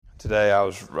Today I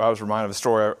was reminded of a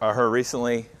story I heard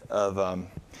recently of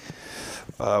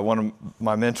one of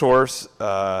my mentors.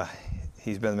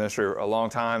 He's been in the ministry a long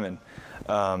time,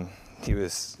 and he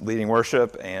was leading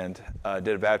worship and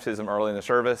did a baptism early in the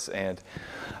service. And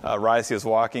right as he was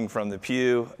walking from the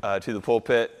pew to the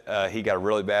pulpit, he got a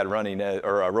really bad runny nose,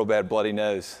 or a real bad bloody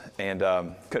nose, and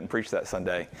couldn't preach that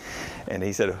Sunday. And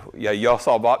he said, "Yeah, y'all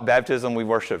saw baptism. We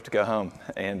worshiped. Go home."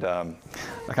 And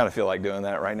I kind of feel like doing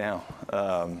that right now.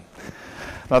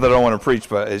 Not that I don't want to preach,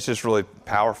 but it's just really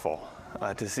powerful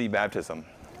to see baptism.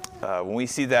 When we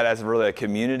see that as really a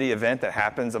community event that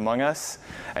happens among us,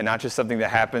 and not just something that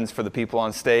happens for the people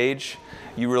on stage,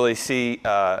 you really see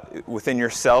within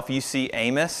yourself, you see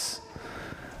Amos,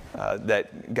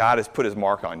 that God has put his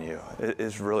mark on you. It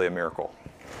is really a miracle.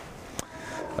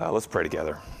 Let's pray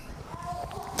together.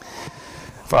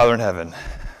 Father in heaven,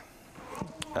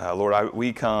 Lord,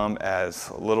 we come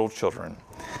as little children.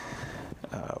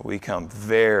 We come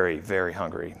very, very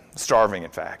hungry, starving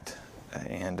in fact.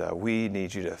 And we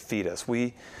need you to feed us.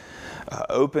 We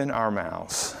open our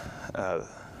mouths that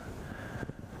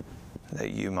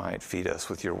you might feed us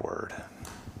with your word.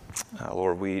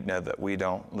 Lord, we know that we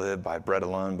don't live by bread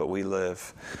alone, but we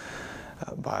live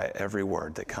by every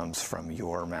word that comes from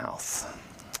your mouth.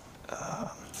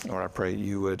 Lord, I pray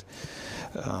you would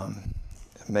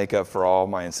make up for all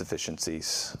my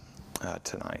insufficiencies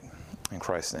tonight. In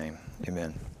Christ's name,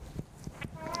 amen.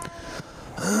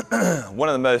 One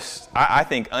of the most, I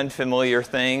think, unfamiliar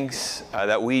things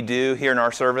that we do here in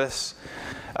our service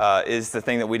is the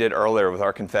thing that we did earlier with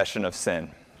our confession of sin.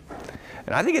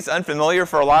 And I think it's unfamiliar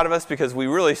for a lot of us because we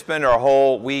really spend our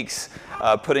whole weeks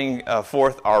putting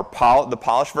forth the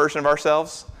polished version of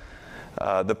ourselves,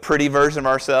 the pretty version of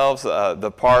ourselves,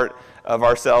 the part of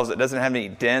ourselves that doesn't have any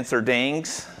dents or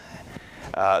dings.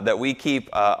 That we keep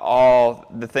all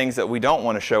the things that we don't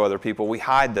want to show other people. We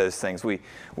hide those things.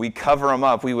 We cover them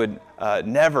up. We would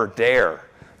never dare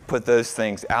put those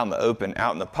things out in the open,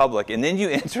 out in the public. And then you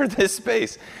enter this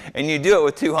space and you do it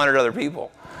with 200 other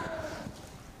people.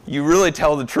 You really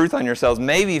tell the truth on yourselves,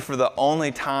 maybe for the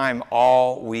only time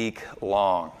all week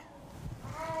long.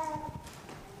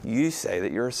 You say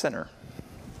that you're a sinner.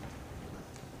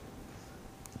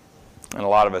 And a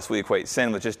lot of us, we equate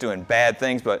sin with just doing bad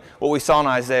things. But what we saw in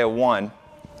Isaiah 1,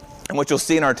 and what you'll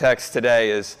see in our text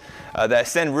today, is that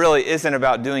sin really isn't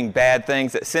about doing bad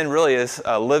things. That sin really is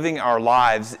living our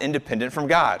lives independent from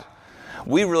God.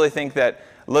 We really think that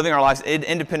living our lives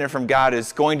independent from God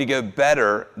is going to go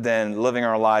better than living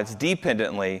our lives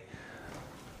dependently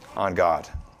on God.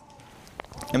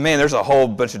 And man, there's a whole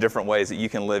bunch of different ways that you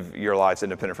can live your lives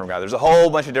independent from God. There's a whole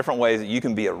bunch of different ways that you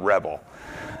can be a rebel.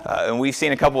 And we've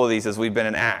seen a couple of these as we've been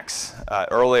in Acts.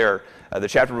 Earlier, the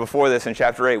chapter before this, in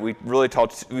chapter 8,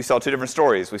 we saw two different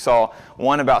stories. We saw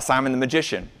one about Simon the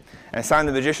magician. And Simon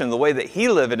the magician, the way that he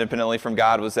lived independently from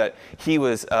God was that he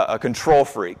was a control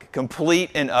freak,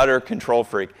 complete and utter control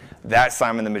freak. That's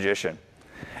Simon the magician.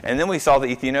 And then we saw the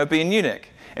Ethiopian eunuch.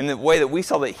 And the way that we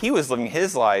saw that he was living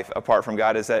his life apart from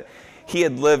God is that he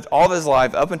had lived all of his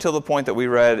life up until the point that we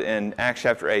read in Acts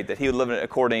chapter 8, that he would live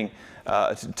according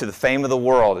to the fame of the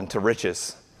world and to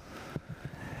riches.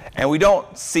 And we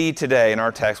don't see today in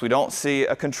our text, we don't see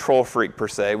a control freak per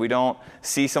se. We don't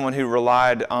see someone who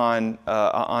relied on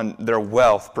their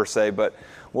wealth per se. But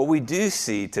what we do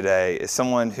see today is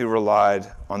someone who relied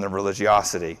on their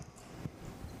religiosity.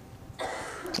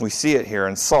 We see it here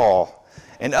in Saul.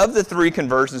 And of the three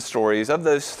conversion stories, of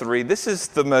those three, this is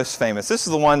the most famous. This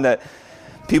is the one that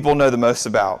people know the most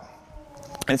about.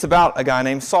 And it's about a guy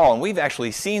named Saul. And we've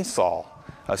actually seen Saul.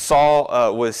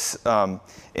 Saul was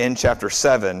in chapter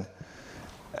 7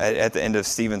 at the end of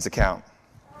Stephen's account.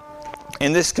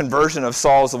 And this conversion of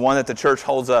Saul is the one that the church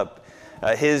holds up.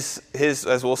 His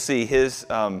as we'll see, his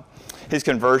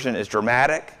conversion is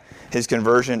dramatic. His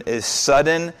conversion is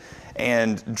sudden.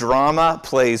 And drama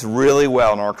plays really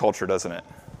well in our culture, doesn't it?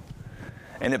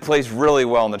 And it plays really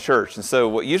well in the church. And so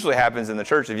what usually happens in the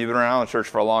church, if you've been around the church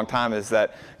for a long time, is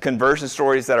that conversion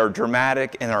stories that are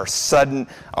dramatic and are sudden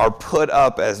are put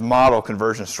up as model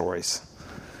conversion stories.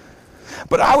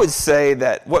 But I would say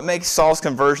that what makes Saul's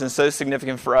conversion so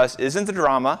significant for us isn't the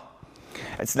drama.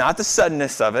 It's not the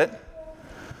suddenness of it.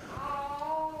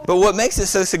 But what makes it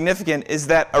so significant is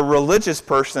that a religious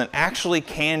person actually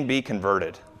can be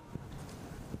converted.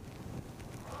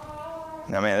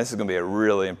 Now, man, this is going to be a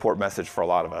really important message for a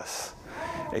lot of us.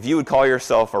 If you would call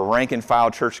yourself a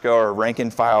rank-and-file churchgoer, a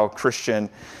rank-and-file Christian,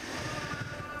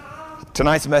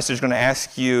 tonight's message is going to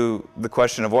ask you the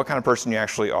question of what kind of person you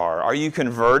actually are. Are you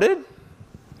converted,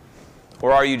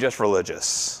 or are you just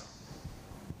religious?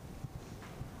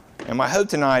 And my hope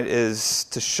tonight in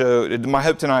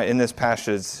this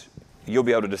passage, you'll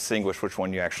be able to distinguish which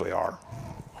one you actually are.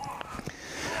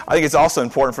 I think it's also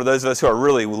important for those of us who are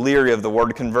really leery of the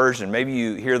word conversion. Maybe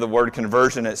you hear the word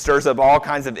conversion, it stirs up all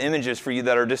kinds of images for you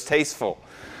that are distasteful.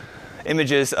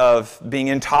 Images of being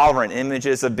intolerant,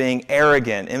 images of being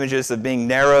arrogant, images of being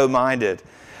narrow-minded.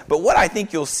 But what I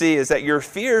think you'll see is that your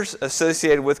fears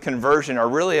associated with conversion are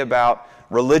really about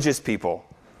religious people.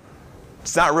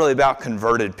 It's not really about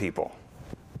converted people.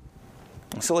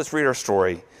 So let's read our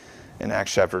story in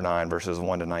Acts chapter 9, verses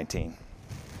 1 to 19.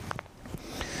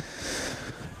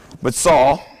 But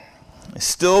Saul,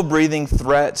 still breathing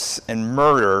threats and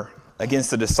murder against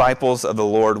the disciples of the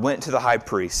Lord, went to the high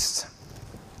priest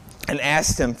and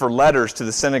asked him for letters to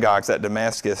the synagogues at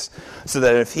Damascus, so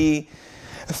that if he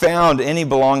found any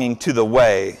belonging to the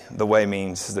way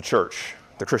means the church,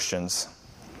 the Christians,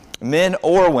 men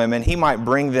or women, he might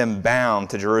bring them bound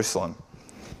to Jerusalem.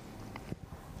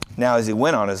 Now as he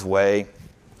went on his way,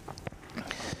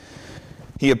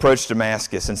 he approached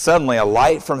Damascus, and suddenly a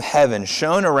light from heaven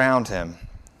shone around him.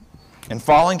 And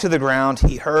falling to the ground,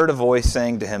 he heard a voice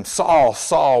saying to him, "Saul,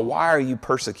 Saul, why are you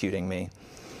persecuting me?"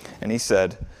 And he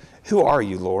said, "Who are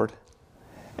you, Lord?"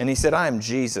 And he said, "I am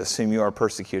Jesus, whom you are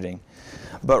persecuting.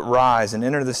 But rise and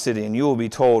enter the city, and you will be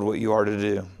told what you are to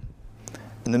do."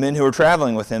 And the men who were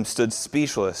traveling with him stood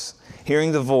speechless,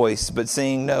 hearing the voice, but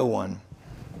seeing no one.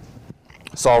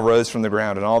 Saul rose from the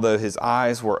ground, and although his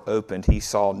eyes were opened, he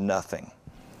saw nothing.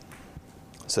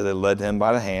 So they led him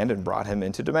by the hand and brought him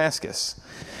into Damascus.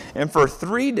 And for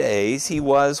 3 days he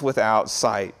was without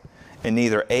sight, and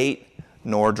neither ate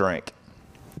nor drank.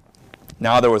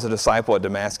 Now there was a disciple at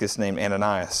Damascus named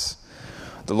Ananias.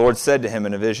 The Lord said to him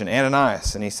in a vision,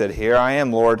 "Ananias." And he said, "Here I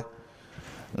am, Lord."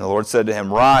 And the Lord said to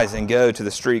him, "Rise and go to the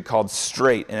street called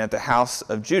Straight, and at the house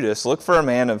of Judas look for a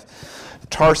man of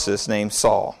Tarsus named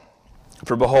Saul.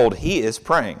 For behold, he is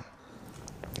praying.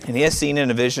 And he has seen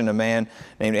in a vision a man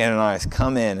named Ananias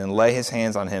come in and lay his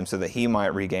hands on him so that he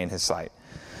might regain his sight."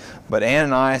 But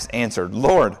Ananias answered,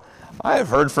 "Lord, I have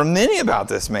heard from many about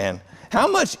this man, how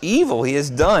much evil he has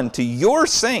done to your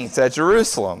saints at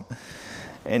Jerusalem.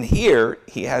 And here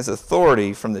he has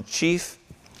authority from the chief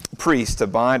priest to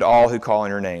bind all who call on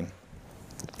your name."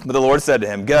 But the Lord said to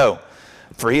him, "Go,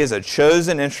 for he is a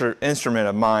chosen instrument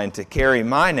of mine to carry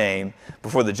my name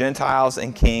before the Gentiles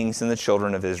and kings and the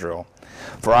children of Israel.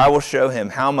 For I will show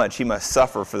him how much he must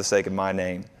suffer for the sake of my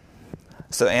name."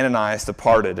 So Ananias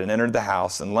departed and entered the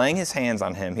house, and laying his hands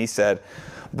on him, he said,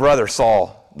 "Brother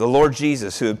Saul, the Lord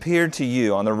Jesus, who appeared to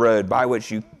you on the road by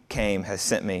which you came, has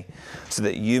sent me, so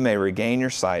that you may regain your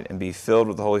sight and be filled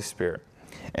with the Holy Spirit."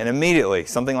 And immediately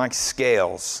something like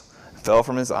scales fell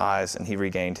from his eyes, and he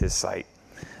regained his sight.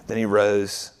 Then he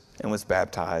rose and was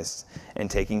baptized, and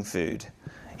taking food,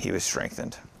 he was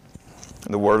strengthened.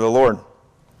 The word of the Lord.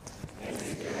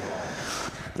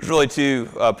 There's really 2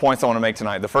 points I want to make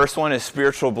tonight. The first one is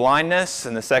spiritual blindness,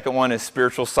 and the second one is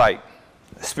spiritual sight.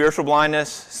 Spiritual blindness,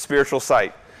 spiritual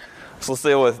sight. So let's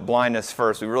deal with blindness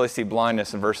first. We really see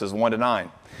blindness in verses 1 to 9.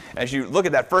 As you look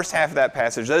at that first half of that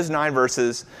passage, those 9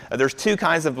 verses, there's 2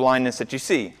 kinds of blindness that you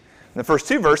see. In the first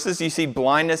 2 verses, you see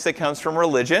blindness that comes from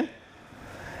religion.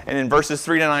 And in verses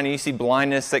 3 to 9, you see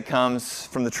blindness that comes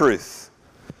from the truth.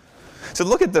 So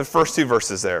look at the first 2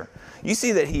 verses there. You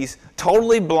see that he's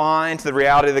totally blind to the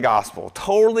reality of the gospel,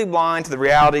 totally blind to the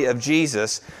reality of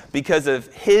Jesus because of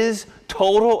his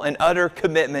total and utter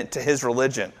commitment to his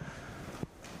religion.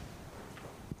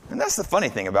 And that's the funny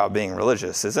thing about being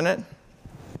religious, isn't it?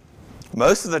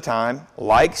 Most of the time,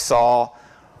 like Saul,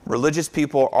 religious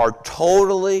people are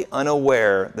totally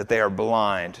unaware that they are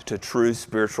blind to true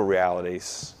spiritual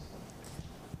realities.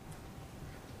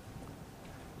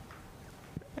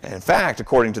 In fact,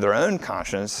 according to their own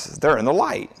conscience, they're in the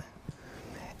light.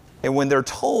 And when they're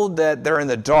told that they're in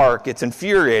the dark, it's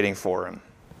infuriating for them.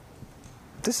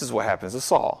 This is what happens to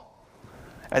Saul.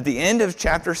 At the end of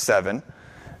chapter 7,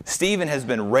 Stephen has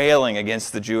been railing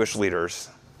against the Jewish leaders.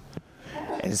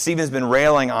 And Stephen's been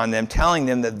railing on them, telling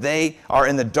them that they are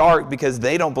in the dark because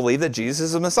they don't believe that Jesus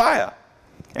is the Messiah.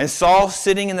 And Saul's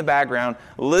sitting in the background,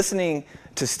 listening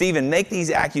to Stephen make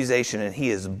these accusations, and he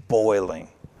is boiling.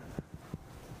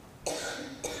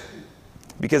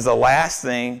 Because the last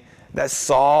thing that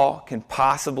Saul can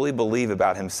possibly believe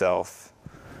about himself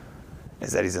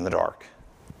is that he's in the dark,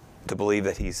 to believe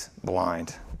that he's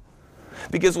blind.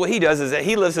 Because what he does is that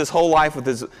he lives his whole life with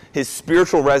his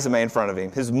spiritual resume in front of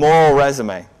him, his moral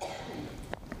resume.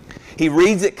 He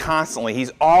reads it constantly.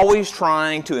 He's always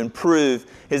trying to improve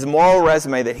his moral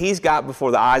resume that he's got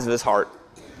before the eyes of his heart.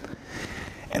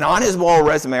 And on his moral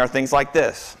resume are things like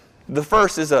this. The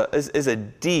first is a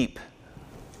deep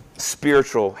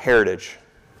spiritual heritage.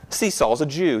 See, Saul's a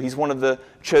Jew. He's one of the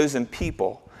chosen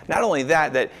people. Not only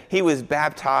that he was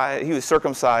baptized, he was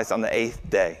circumcised on the 8th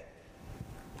day.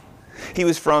 He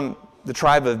was from the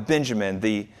tribe of Benjamin,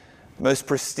 the most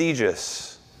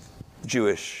prestigious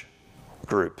Jewish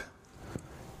group.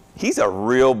 He's a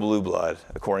real blue blood,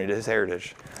 according to his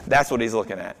heritage. That's what he's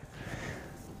looking at.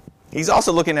 He's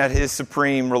also looking at his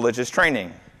supreme religious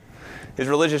training. His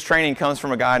religious training comes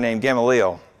from a guy named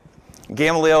Gamaliel.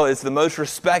 Gamaliel is the most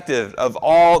respected of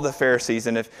all the Pharisees,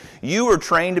 and if you were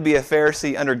trained to be a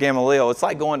Pharisee under Gamaliel, it's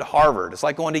like going to Harvard. It's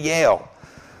like going to Yale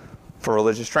for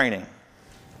religious training.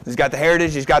 He's got the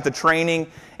heritage, he's got the training,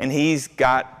 and he's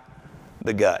got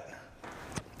the gut.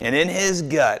 And in his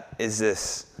gut is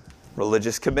this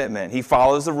religious commitment. He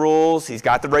follows the rules, he's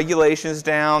got the regulations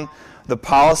down, the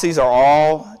policies are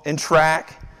all in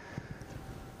track,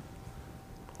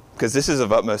 because this is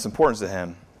of utmost importance to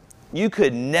him. You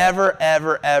could never,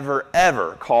 ever, ever,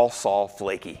 ever call Saul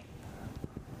flaky.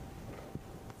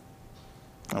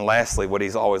 And lastly, what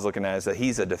he's always looking at is that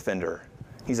he's a defender.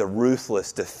 He's a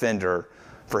ruthless defender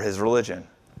for his religion.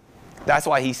 That's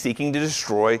why he's seeking to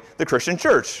destroy the Christian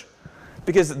church,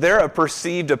 because they're a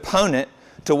perceived opponent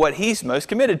to what he's most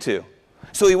committed to.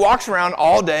 So he walks around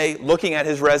all day looking at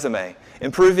his resume,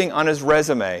 improving on his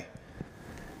resume,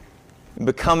 and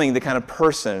becoming the kind of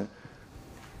person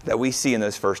that we see in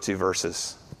those first 2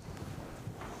 verses.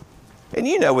 And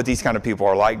you know what these kind of people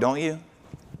are like, don't you?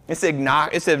 It's the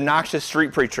obnoxious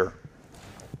street preacher.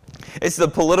 It's the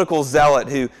political zealot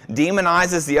who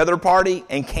demonizes the other party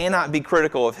and cannot be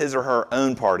critical of his or her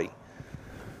own party.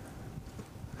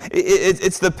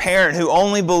 It's the parent who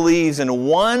only believes in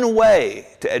one way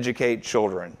to educate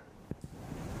children.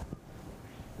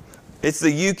 It's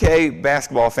the UK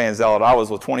basketball fan zealot. I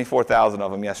was with 24,000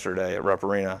 of them yesterday at Rep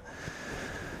Arena.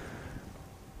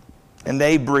 And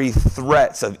they breathe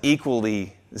threats of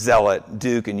equally zealot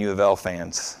Duke and U of L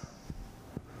fans.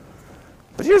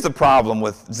 But here's the problem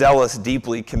with zealous,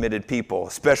 deeply committed people,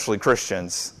 especially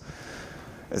Christians,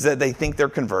 is that they think they're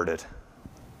converted.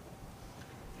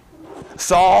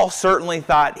 Saul certainly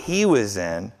thought he was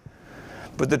in,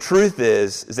 but the truth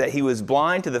is that he was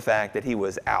blind to the fact that he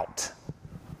was out.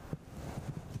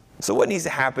 So what needs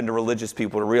to happen to religious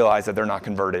people to realize that they're not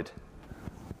converted?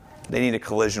 They need a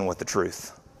collision with the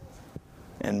truth.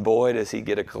 And boy, does he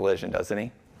get a collision, doesn't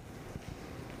he?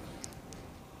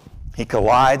 He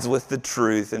collides with the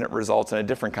truth, and it results in a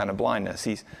different kind of blindness.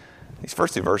 These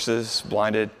first 2 verses,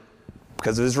 blinded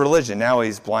because of his religion. Now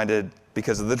he's blinded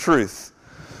because of the truth.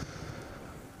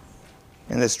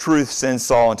 And this truth sends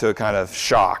Saul into a kind of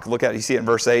shock. Look at it. You see it in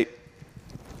verse 8?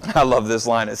 I love this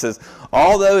line. It says,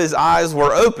 although his eyes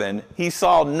were open, he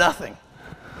saw nothing.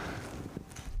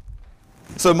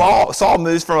 So Saul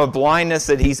moves from a blindness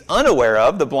that he's unaware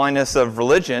of, the blindness of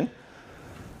religion,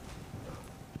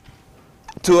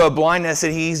 to a blindness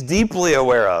that he's deeply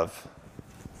aware of,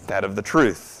 that of the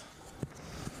truth.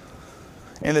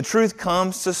 And the truth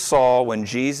comes to Saul when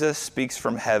Jesus speaks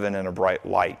from heaven in a bright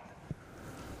light.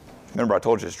 Remember, I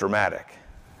told you it's dramatic.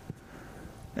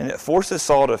 And it forces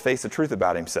Saul to face the truth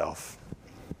about himself.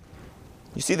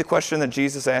 You see the question that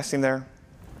Jesus asked him there?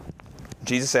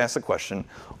 Jesus asked the question,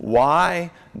 why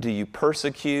do you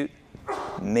persecute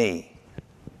me?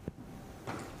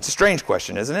 It's a strange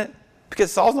question, isn't it?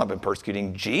 Because Saul's not been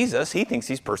persecuting Jesus. He thinks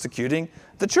he's persecuting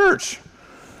the church.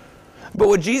 But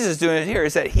what Jesus is doing here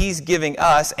is that he's giving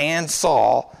us and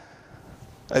Saul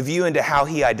a view into how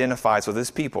he identifies with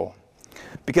his people.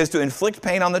 Because to inflict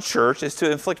pain on the church is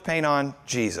to inflict pain on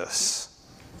Jesus.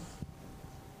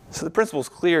 So the principle's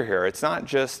clear here. It's not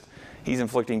just he's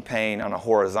inflicting pain on a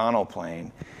horizontal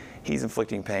plane. He's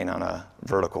inflicting pain on a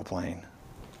vertical plane.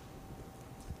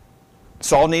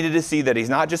 Saul needed to see that he's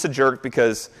not just a jerk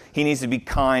because he needs to be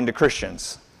kind to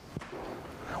Christians.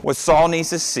 What Saul needs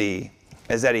to see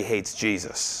is that he hates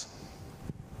Jesus.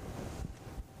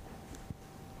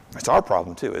 It's our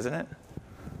problem too, isn't it?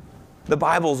 The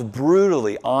Bible's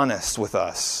brutally honest with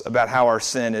us about how our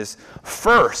sin is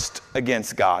first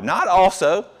against God, not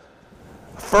also,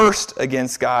 first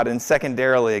against God and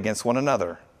secondarily against one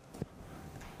another.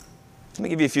 Let me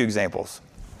give you a few examples.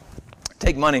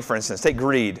 Take money, for instance. Take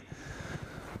greed.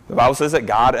 The Bible says that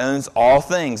God owns all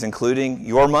things, including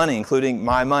your money, including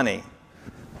my money.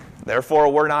 Therefore,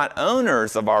 we're not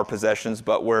owners of our possessions,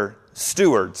 but we're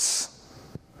stewards.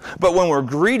 But when we're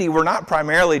greedy, we're not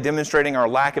primarily demonstrating our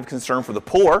lack of concern for the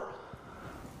poor.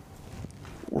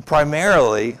 We're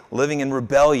primarily living in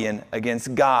rebellion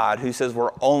against God, who says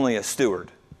we're only a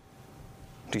steward.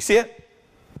 Do you see it?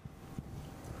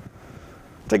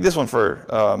 Take this one for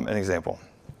an example.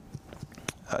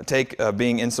 Take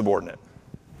being insubordinate.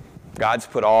 God's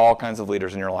put all kinds of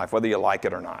leaders in your life, whether you like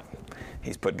it or not.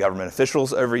 He's put government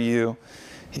officials over you.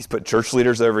 He's put church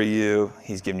leaders over you.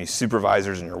 He's given you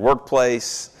supervisors in your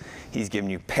workplace. He's given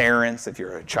you parents if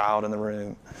you're a child in the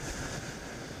room.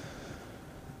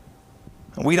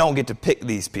 And we don't get to pick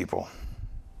these people.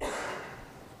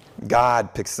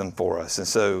 God picks them for us. And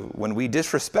so when we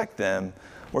disrespect them,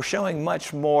 we're showing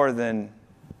much more than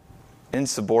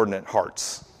insubordinate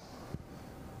hearts.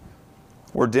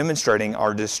 We're demonstrating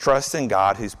our distrust in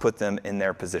God who's put them in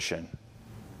their position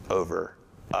over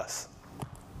us.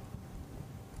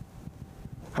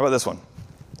 How about this one?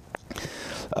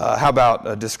 How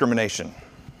about discrimination?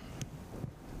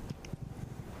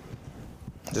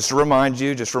 Just to remind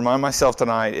you, just remind myself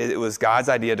tonight, it was God's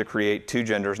idea to create two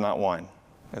genders, not one.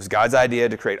 It was God's idea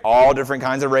to create all different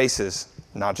kinds of races,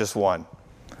 not just one.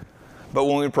 But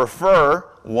when we prefer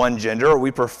one gender or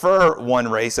we prefer one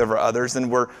race over others, then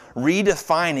we're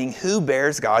redefining who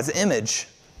bears God's image.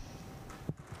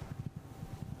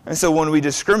 And so when we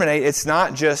discriminate, it's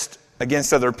not just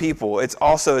against other people. It's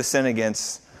also a sin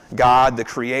against God, the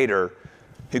Creator,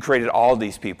 who created all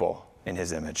these people in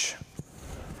His image.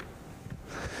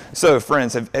 So,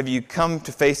 friends, have you come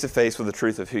to face with the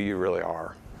truth of who you really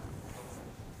are?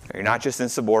 You're not just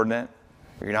insubordinate.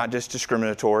 You're not just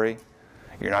discriminatory.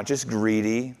 You're not just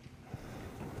greedy.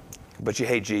 But you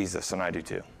hate Jesus, and I do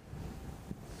too.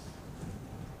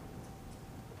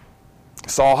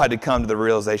 Saul had to come to the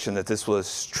realization that this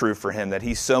was true for him, that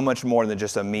he's so much more than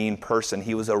just a mean person.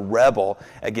 He was a rebel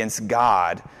against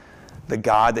God, the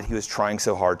God that he was trying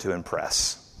so hard to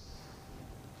impress.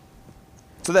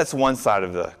 So that's one side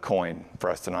of the coin for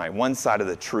us tonight, one side of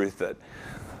the truth that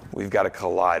we've got to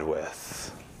collide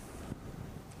with,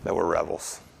 that we're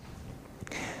rebels.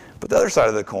 But the other side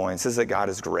of the coin says that God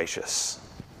is gracious.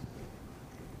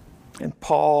 And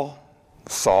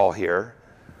Saul here,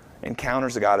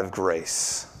 encounters a God of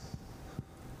grace.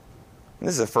 And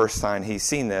this is the first time he's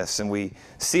seen this, and we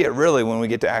see it really when we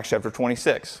get to Acts chapter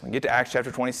 26. When we get to Acts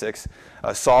chapter 26,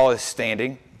 Saul is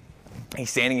standing.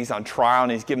 He's on trial,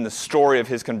 and he's given the story of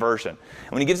his conversion.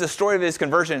 And when he gives the story of his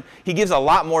conversion, he gives a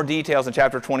lot more details in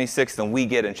chapter 26 than we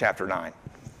get in chapter 9.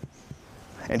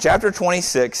 In chapter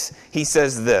 26, he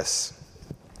says this.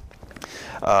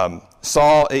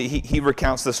 Saul, he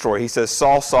recounts the story. He says,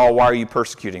 Saul, Saul, why are you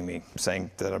persecuting me?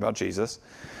 Saying that about Jesus.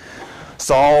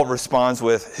 Saul responds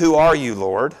with, who are you,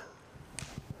 Lord?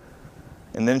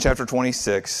 And then in chapter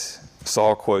 26,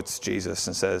 Saul quotes Jesus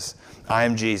and says, I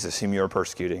am Jesus whom you are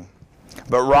persecuting.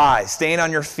 But rise, stand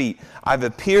on your feet. I've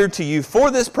appeared to you for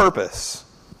this purpose,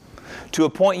 to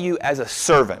appoint you as a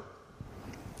servant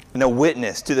and a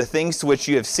witness to the things to which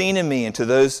you have seen in me and to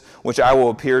those which I will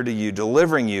appear to you,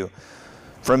 delivering you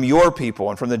from your people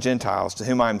and from the Gentiles to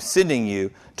whom I am sending you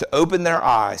to open their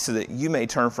eyes so that you may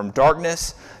turn from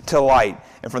darkness to light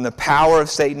and from the power of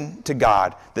Satan to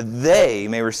God, that they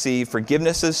may receive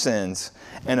forgiveness of sins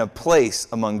and a place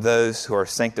among those who are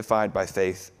sanctified by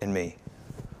faith in me.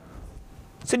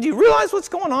 So do you realize what's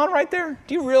going on right there?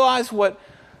 Do you realize what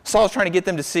Saul's trying to get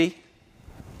them to see?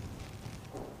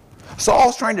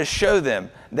 Saul's trying to show them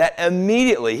that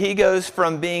immediately he goes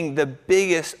from being the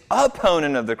biggest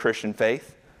opponent of the Christian faith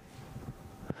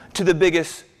to the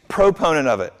biggest proponent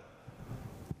of it.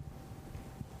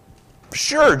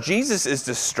 Sure, Jesus is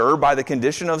disturbed by the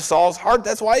condition of Saul's heart.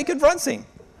 That's why he confronts him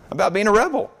about being a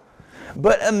rebel.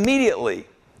 But immediately,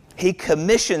 he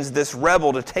commissions this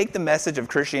rebel to take the message of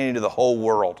Christianity to the whole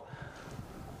world.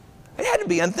 It had to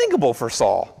be unthinkable for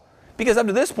Saul. Because up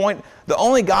to this point, the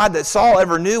only God that Saul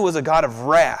ever knew was a God of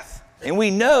wrath. And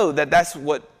we know that that's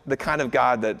what the kind of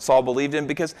God that Saul believed in,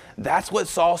 because that's what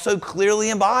Saul so clearly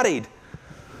embodied.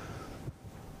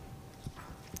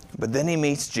 But then he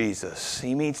meets Jesus.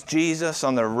 He meets Jesus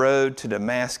on the road to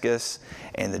Damascus,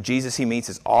 and the Jesus he meets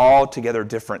is altogether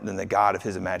different than the God of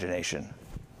his imagination.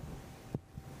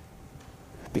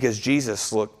 Because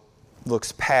Jesus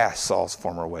looks past Saul's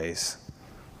former ways.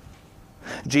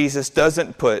 Jesus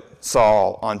doesn't put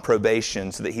Saul on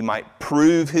probation so that he might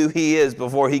prove who he is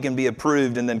before he can be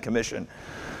approved and then commissioned.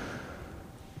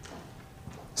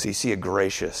 So you see a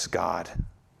gracious God.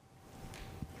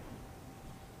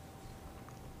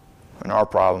 And our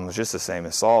problem is just the same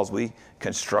as Saul's. We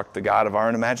construct the God of our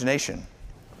own imagination.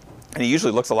 And he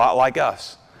usually looks a lot like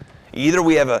us. Either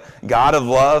we have a God of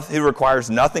love who requires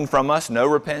nothing from us, no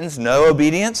repentance, no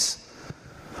obedience,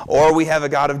 or we have a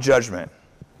God of judgment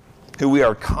who we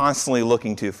are constantly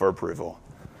looking to for approval.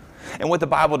 And what the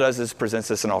Bible does is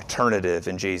presents us an alternative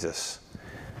in Jesus.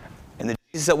 And the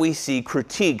Jesus that we see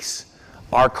critiques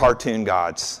our cartoon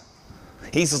gods.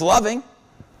 He's loving.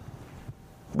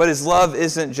 But his love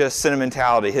isn't just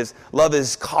sentimentality. His love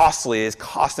is costly. It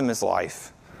cost him his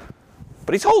life.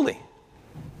 But he's holy.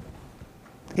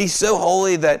 He's so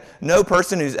holy that no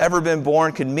person who's ever been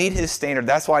born could meet his standard.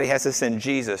 That's why he has to send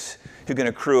Jesus, who can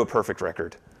accrue a perfect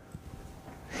record.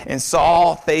 And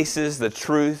Saul faces the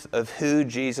truth of who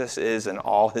Jesus is and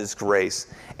all his grace,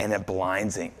 and it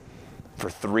blinds him for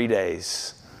 3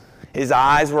 days. His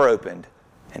eyes were opened,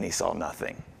 and he saw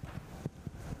nothing.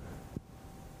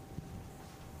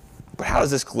 But how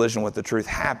does this collision with the truth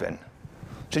happen?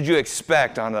 Should you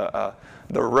expect on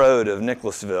the road of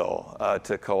Nicholasville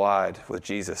to collide with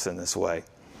Jesus in this way?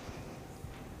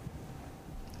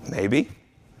 Maybe.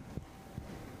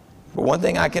 But one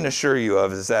thing I can assure you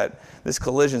of is that this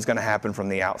collision is going to happen from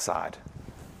the outside.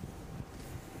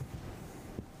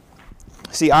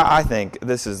 See, I think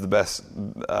this is the best.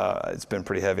 It's been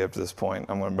pretty heavy up to this point.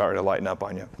 I'm about to lighten up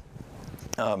on you.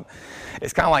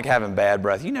 It's kind of like having bad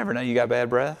breath. You never know you got bad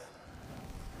breath.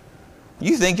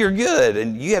 You think you're good,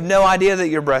 and you have no idea that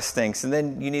your breath stinks, and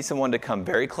then you need someone to come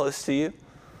very close to you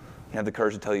and have the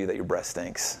courage to tell you that your breath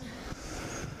stinks.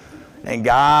 And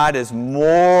God is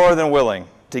more than willing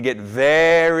to get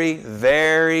very,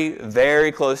 very,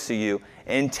 very close to you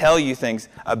and tell you things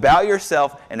about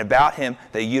yourself and about Him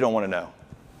that you don't want to know.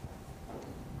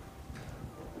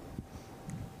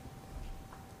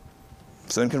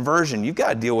 So in conversion, you've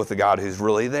got to deal with the God who's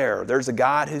really there. There's a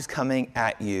God who's coming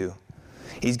at you.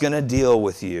 He's going to deal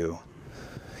with you.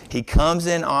 He comes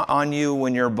in on you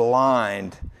when you're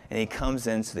blind, and He comes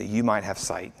in so that you might have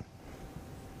sight.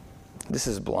 This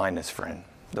is blindness, friend.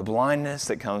 The blindness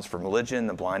that comes from religion,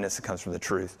 the blindness that comes from the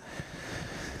truth.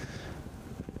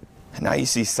 And now you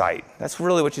see sight. That's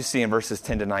really what you see in verses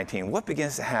 10 to 19. What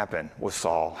begins to happen with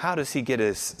Saul? How does he get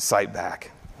his sight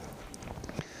back?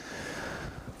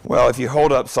 Well, if you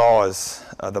hold up Saul as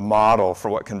the model for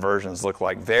what conversions look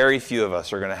like, very few of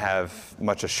us are going to have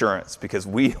much assurance because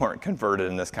we aren't converted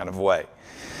in this kind of way.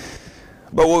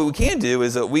 But what we can do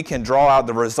is that we can draw out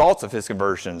the results of his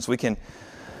conversions. We can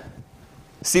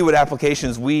see what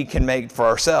applications we can make for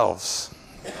ourselves.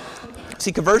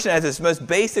 See, conversion at its most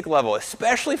basic level,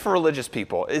 especially for religious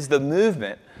people, is the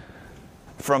movement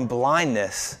from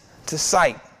blindness to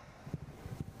sight.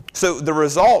 So the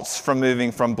results from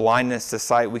moving from blindness to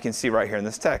sight we can see right here in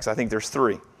this text. I think there's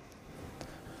 3.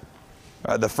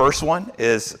 The first one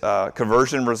is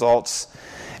conversion results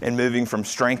in moving from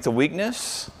strength to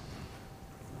weakness,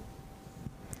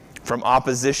 from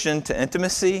opposition to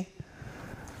intimacy,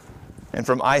 and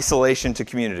from isolation to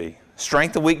community.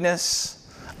 Strength to weakness,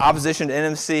 opposition to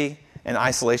intimacy, and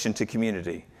isolation to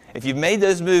community. If you've made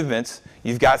those movements,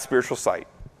 you've got spiritual sight.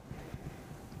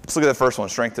 Let's look at the first one,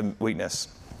 strength to weakness.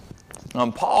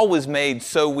 Paul was made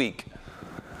so weak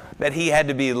that he had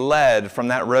to be led from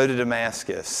that road to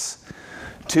Damascus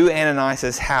to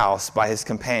Ananias' house by his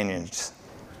companions.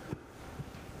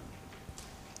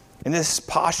 In this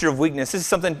posture of weakness, this is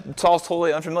something Saul's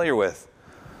totally unfamiliar with.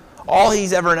 All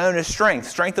he's ever known is strength.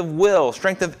 Strength of will,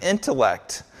 strength of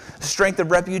intellect, strength of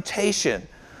reputation.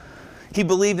 He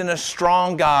believed in a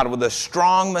strong God with a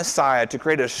strong Messiah to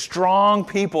create a strong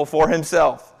people for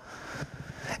himself.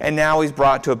 And now he's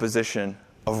brought to a position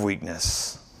of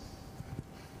weakness.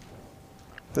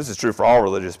 This is true for all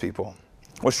religious people.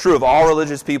 What's true of all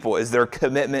religious people is their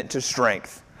commitment to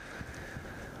strength.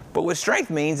 But what strength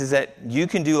means is that you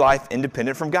can do life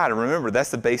independent from God. And remember,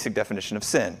 that's the basic definition of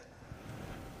sin.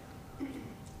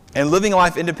 And living a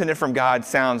life independent from God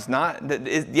sounds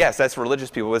yes, that's religious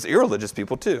people, but it's irreligious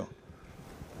people too.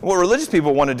 What religious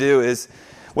people want to do is,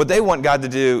 what they want God to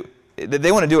do,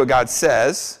 they want to do what God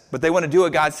says, but they want to do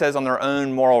what God says on their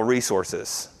own moral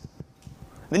resources.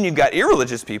 Then you've got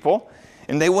irreligious people,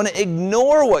 and they want to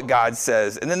ignore what God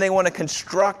says, and then they want to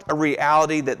construct a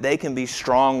reality that they can be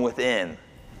strong within.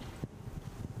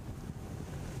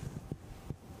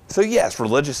 So yes,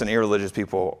 religious and irreligious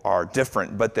people are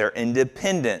different, but their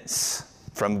independence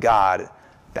from God,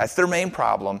 that's their main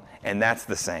problem, and that's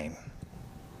the same.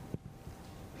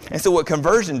 And so what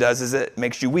conversion does is it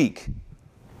makes you weak.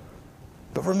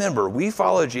 But remember, we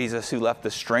follow Jesus who left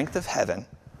the strength of heaven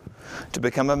to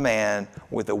become a man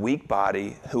with a weak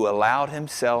body who allowed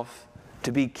himself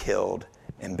to be killed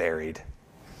and buried.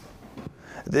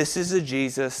 This is a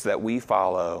Jesus that we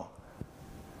follow,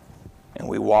 and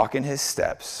we walk in his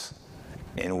steps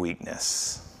in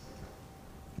weakness.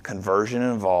 Conversion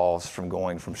involves from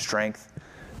going from strength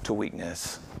to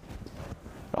weakness.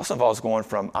 It also involves going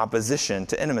from opposition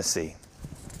to intimacy.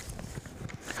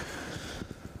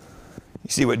 You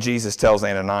see what Jesus tells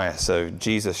Ananias. So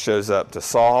Jesus shows up to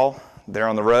Saul there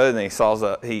on the road, and he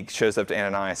shows up to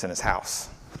Ananias in his house.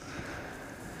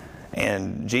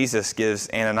 And Jesus gives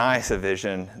Ananias a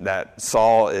vision that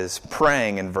Saul is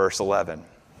praying in verse 11.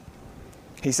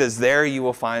 He says, there you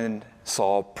will find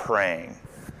Saul praying.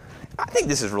 I think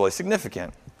this is really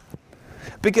significant,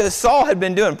 because Saul had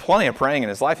been doing plenty of praying in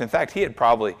his life. In fact, he had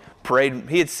probably prayed,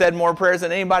 he had said more prayers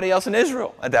than anybody else in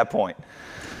Israel at that point.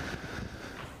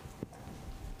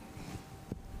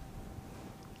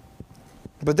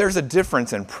 But there's a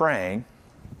difference in praying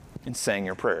and saying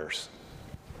your prayers.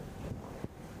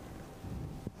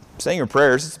 Saying your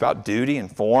prayers, it's about duty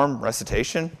and form,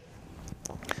 recitation.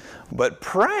 But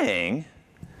praying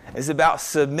is about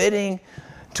submitting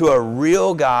to a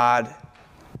real God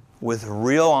with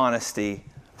real honesty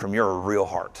from your real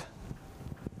heart.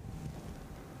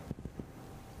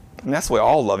 And that's the way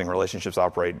all loving relationships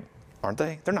operate, aren't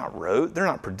they? They're not rote. They're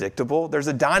not predictable. There's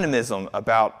a dynamism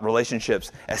about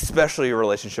relationships, especially your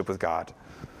relationship with God.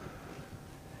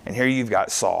 And here you've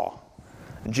got Saul.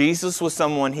 Jesus was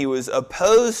someone he was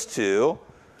opposed to,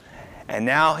 and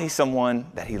now he's someone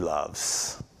that he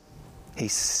loves. He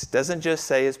doesn't just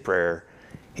say his prayer,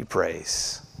 he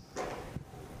prays.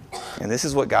 And this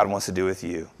is what God wants to do with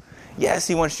you. Yes,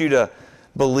 he wants you to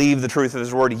believe the truth of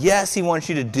his word. Yes, he wants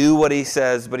you to do what he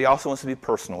says, but he also wants to be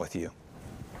personal with you.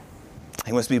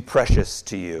 He wants to be precious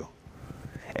to you.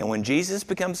 And when Jesus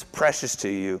becomes precious to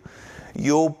you,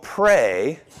 you'll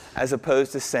pray as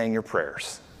opposed to saying your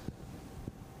prayers.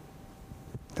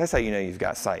 That's how you know you've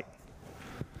got sight.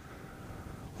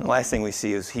 The last thing we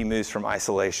see is he moves from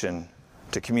isolation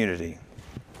to community.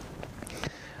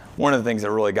 One of the things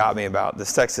that really got me about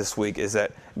this text this week is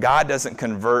that God doesn't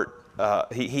convert,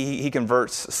 he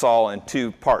converts Saul in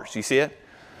two parts. You see it?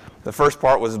 The first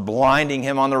part was blinding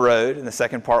him on the road, and the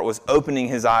second part was opening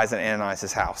his eyes in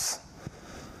Ananias' house.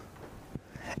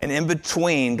 And in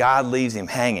between, God leaves him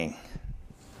hanging.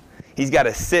 He's got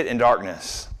to sit in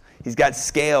darkness. He's got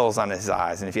scales on his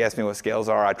eyes. And if you ask me what scales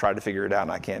are, I tried to figure it out,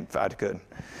 and I couldn't.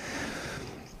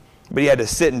 But he had to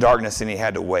sit in darkness, and he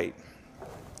had to wait.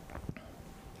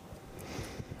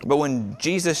 But when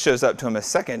Jesus shows up to him a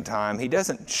second time, he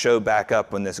doesn't show back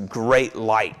up in this great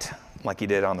light like he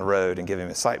did on the road and give him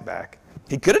his sight back.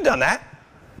 He could have done that.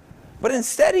 But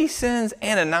instead he sends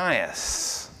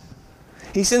Ananias.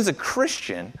 He sends a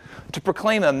Christian to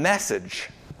proclaim a message.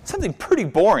 Something pretty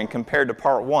boring compared to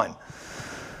part one.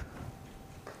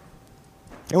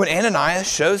 And when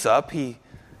Ananias shows up, he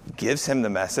gives him the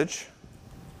message.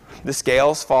 The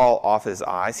scales fall off his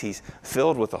eyes. He's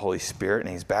filled with the Holy Spirit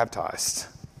and he's baptized.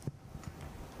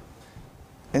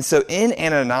 And so in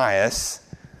Ananias,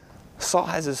 Saul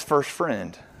has his first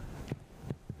friend.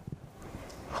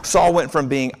 Saul went from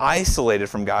being isolated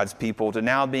from God's people to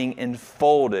now being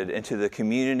enfolded into the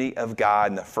community of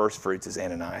God, and the first fruits is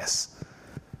Ananias.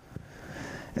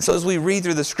 And so as we read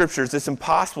through the scriptures, it's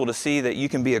impossible to see that you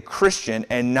can be a Christian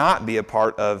and not be a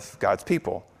part of God's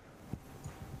people.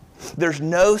 There's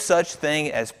no such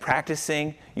thing as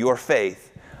practicing your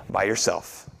faith by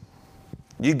yourself.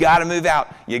 You got to move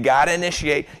out. You got to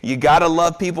initiate. You got to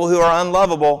love people who are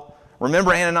unlovable.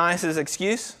 Remember Ananias'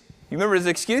 excuse? You remember his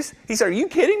excuse? He said, are you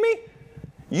kidding me?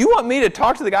 You want me to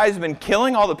talk to the guy who's been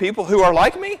killing all the people who are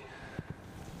like me?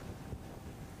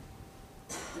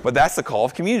 But that's the call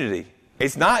of community.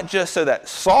 It's not just so that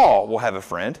Saul will have a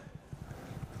friend.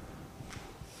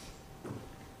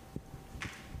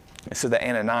 It's so that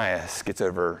Ananias gets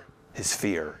over his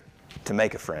fear to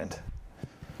make a friend.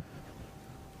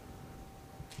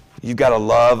 You've got to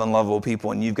love unlovable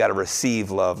people, and you've got to receive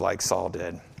love like Saul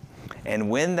did. And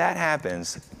when that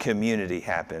happens, community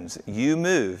happens. You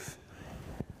move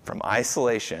from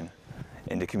isolation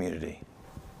into community.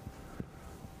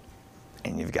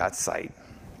 And you've got sight.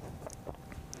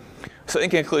 So in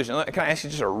conclusion, can I ask you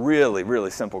just a really,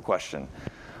 really simple question?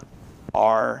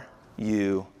 Are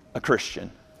you a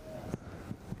Christian?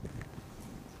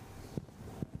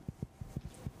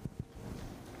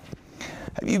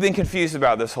 Have you been confused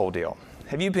about this whole deal?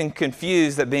 Have you been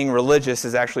confused that being religious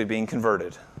is actually being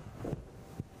converted?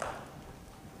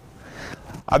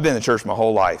 I've been in the church my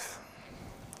whole life.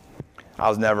 I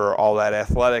was never all that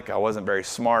athletic. I wasn't very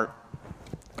smart.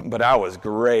 But I was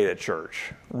great at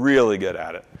church. Really good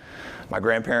at it. My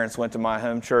grandparents went to my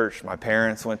home church. My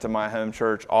parents went to my home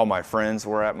church. All my friends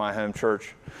were at my home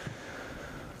church.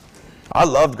 I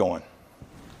loved going.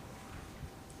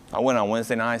 I went on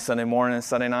Wednesday nights, Sunday mornings,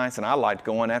 Sunday nights, and I liked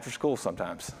going after school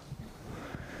sometimes.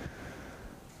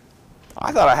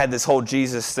 I thought I had this whole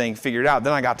Jesus thing figured out.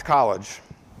 Then I got to college.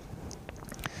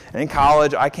 And in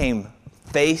college, I came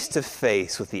face to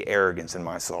face with the arrogance in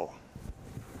my soul.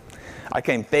 I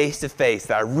came face to face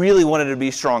that I really wanted to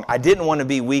be strong. I didn't want to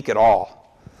be weak at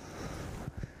all.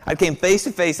 I came face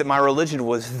to face that my religion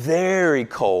was very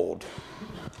cold.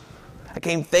 I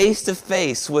came face to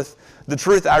face with the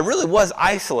truth. I really was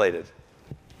isolated.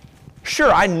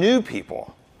 Sure, I knew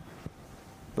people,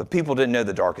 but people didn't know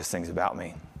the darkest things about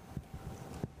me.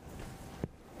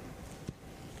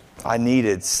 I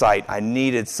needed sight. I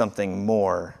needed something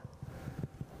more.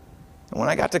 And when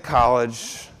I got to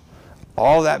college,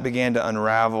 all that began to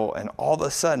unravel, and all of a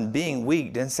sudden, being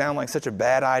weak didn't sound like such a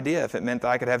bad idea if it meant that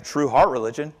I could have true heart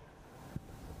religion,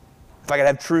 if I could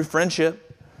have true friendship.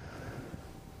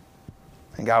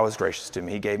 And God was gracious to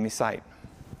me. He gave me sight.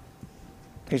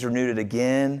 He's renewed it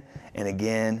again and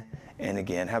again and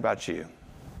again. How about you?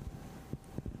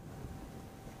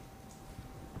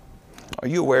 Are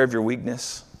you aware of your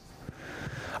weakness?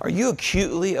 Are you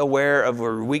acutely aware of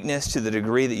your weakness to the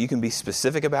degree that you can be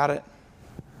specific about it?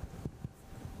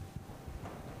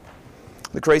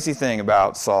 The crazy thing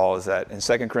about Saul is that in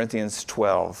 2 Corinthians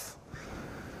 12,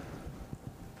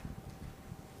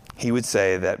 he would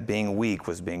say that being weak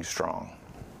was being strong.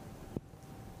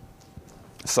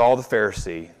 Saul the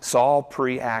Pharisee, Saul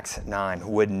pre-Acts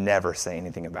 9, would never say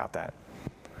anything about that.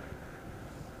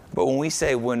 But when we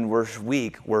say when we're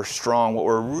weak, we're strong, what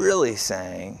we're really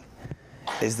saying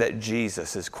is that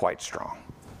Jesus is quite strong.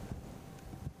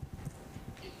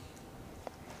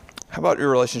 How about your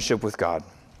relationship with God?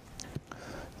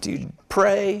 Do you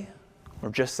pray or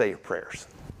just say your prayers?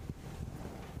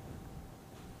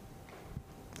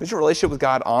 Is your relationship with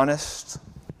God honest?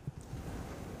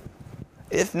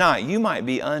 If not, you might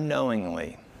be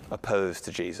unknowingly opposed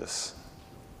to Jesus.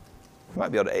 You might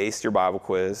be able to ace your Bible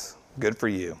quiz. Good for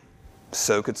you.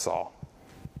 So could Saul.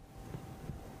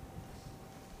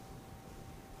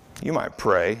 You might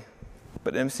pray,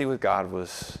 but intimacy with God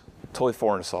was totally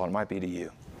foreign to Saul. It might be to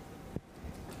you.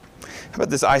 How about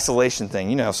this isolation thing?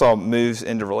 You know, Saul moves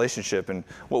into relationship, and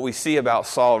what we see about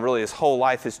Saul, really his whole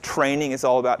life, his training is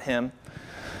all about him.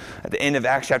 At the end of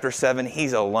Acts chapter 7,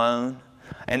 he's alone.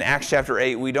 In Acts chapter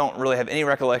 8, we don't really have any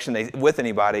recollection with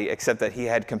anybody except that he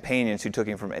had companions who took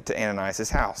him to Ananias'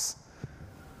 house.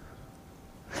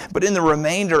 But in the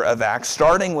remainder of Acts,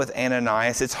 starting with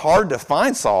Ananias, it's hard to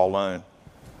find Saul alone.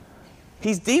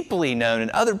 He's deeply known,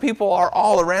 and other people are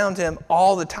all around him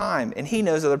all the time, and he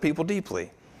knows other people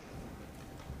deeply.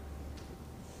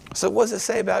 So what does it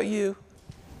say about you?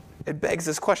 It begs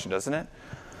this question, doesn't it?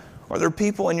 Are there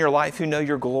people in your life who know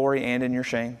your glory and in your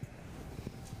shame?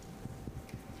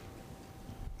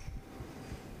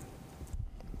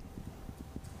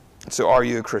 So are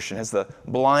you a Christian? Has the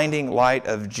blinding light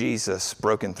of Jesus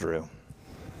broken through?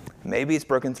 Maybe it's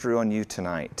broken through on you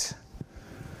tonight.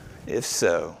 If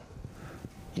so,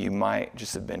 you might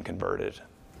just have been converted.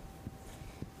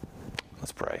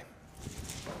 Let's pray.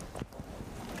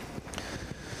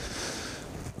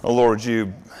 Oh Lord,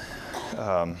 you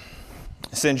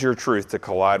send your truth to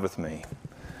collide with me.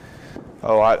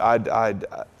 Oh,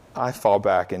 I fall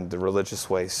back into religious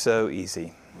ways so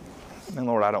easy. And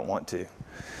Lord, I don't want to.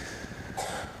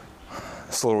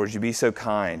 So Lord, would you be so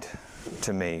kind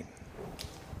to me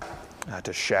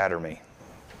to shatter me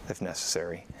if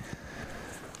necessary.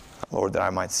 Lord, that I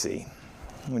might see.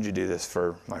 Would you do this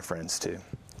for my friends too? In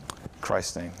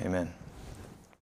Christ's name, amen.